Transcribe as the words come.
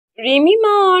Remy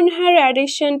on her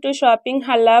addiction to shopping,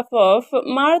 her love of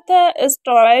Martha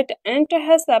Stewart, and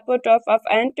her support of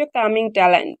anti-coming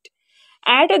talent.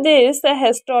 At this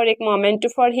historic moment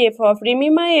for hip hop, Remy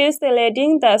is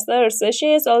leading the search.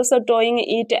 She is also doing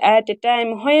it at a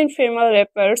time when female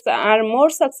rappers are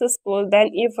more successful than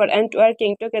ever and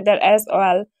working together as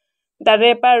well. The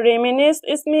rapper Remy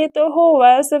Smith, who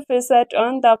was featured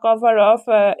on the cover of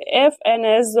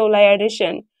FNS July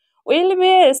edition, will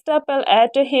be a staple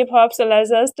at hip hop's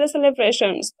largest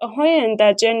celebrations when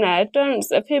the genre turns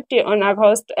 50 on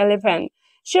August 11.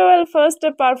 She will first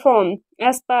perform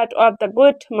as part of the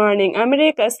Good Morning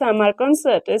America summer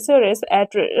concert series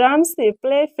at Ramsey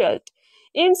Playfield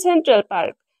in Central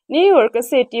Park, New York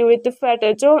City with Fat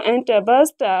Joe and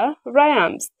Busta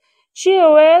Rhymes. She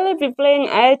will be playing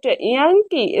at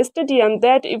Yankee Stadium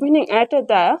that evening at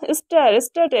the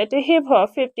star-studded Hip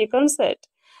Hop 50 concert,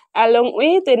 along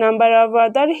with a number of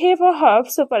other hip hop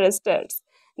superstars.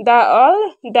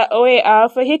 The Way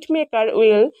of Hitmaker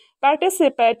will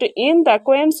participate in the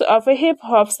Queens of Hip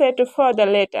Hop set for the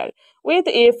later, with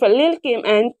if Lil Kim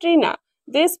and Trina.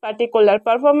 This particular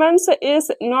performance is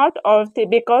noteworthy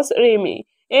because Remy,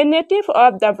 a native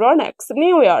of the Bronx,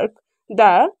 New York,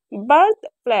 the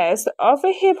birthplace of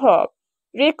hip hop,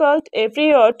 recalled a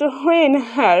period when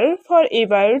her for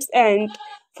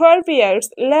years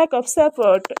lack of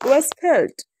support was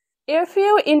felt. A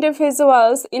few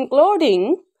individuals,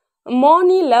 including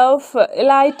Moni Love,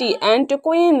 Elite, and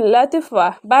Queen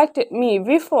Latifah, backed me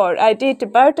before I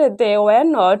did, but they were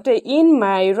not in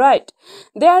my right.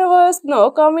 There was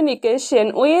no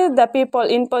communication with the people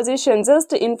in position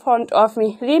just in front of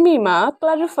me, Remy Ma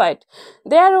clarified.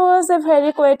 There was a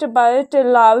very quiet but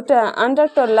loud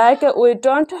undertone like we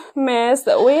don't mess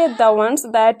with the ones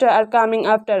that are coming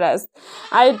after us.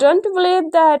 I don't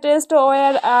believe that is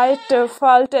where I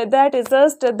felt that is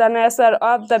just the nature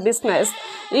of the business.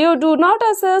 You do not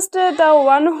assist the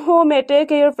one who may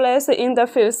take your place in the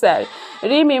future.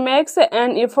 Remy makes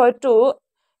an effort to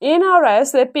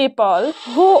encourage people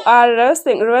who are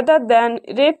rushing rather than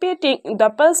repeating the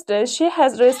past. She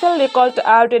has recently called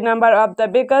out a number of the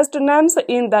biggest names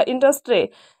in the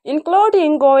industry,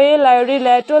 including Goe, Larry,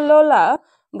 Leto, Lola,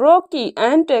 Brookie,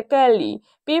 and Kelly.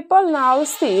 People now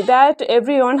see that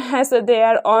everyone has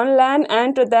their own lane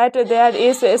and that there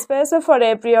is a space for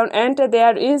everyone and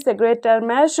there is a greater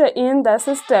mesh in the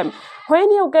system. When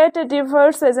you get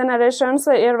diverse generations,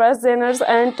 eras, genres,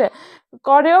 and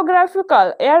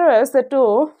choreographical eras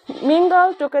to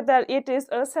mingle together, it is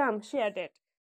awesome, she added.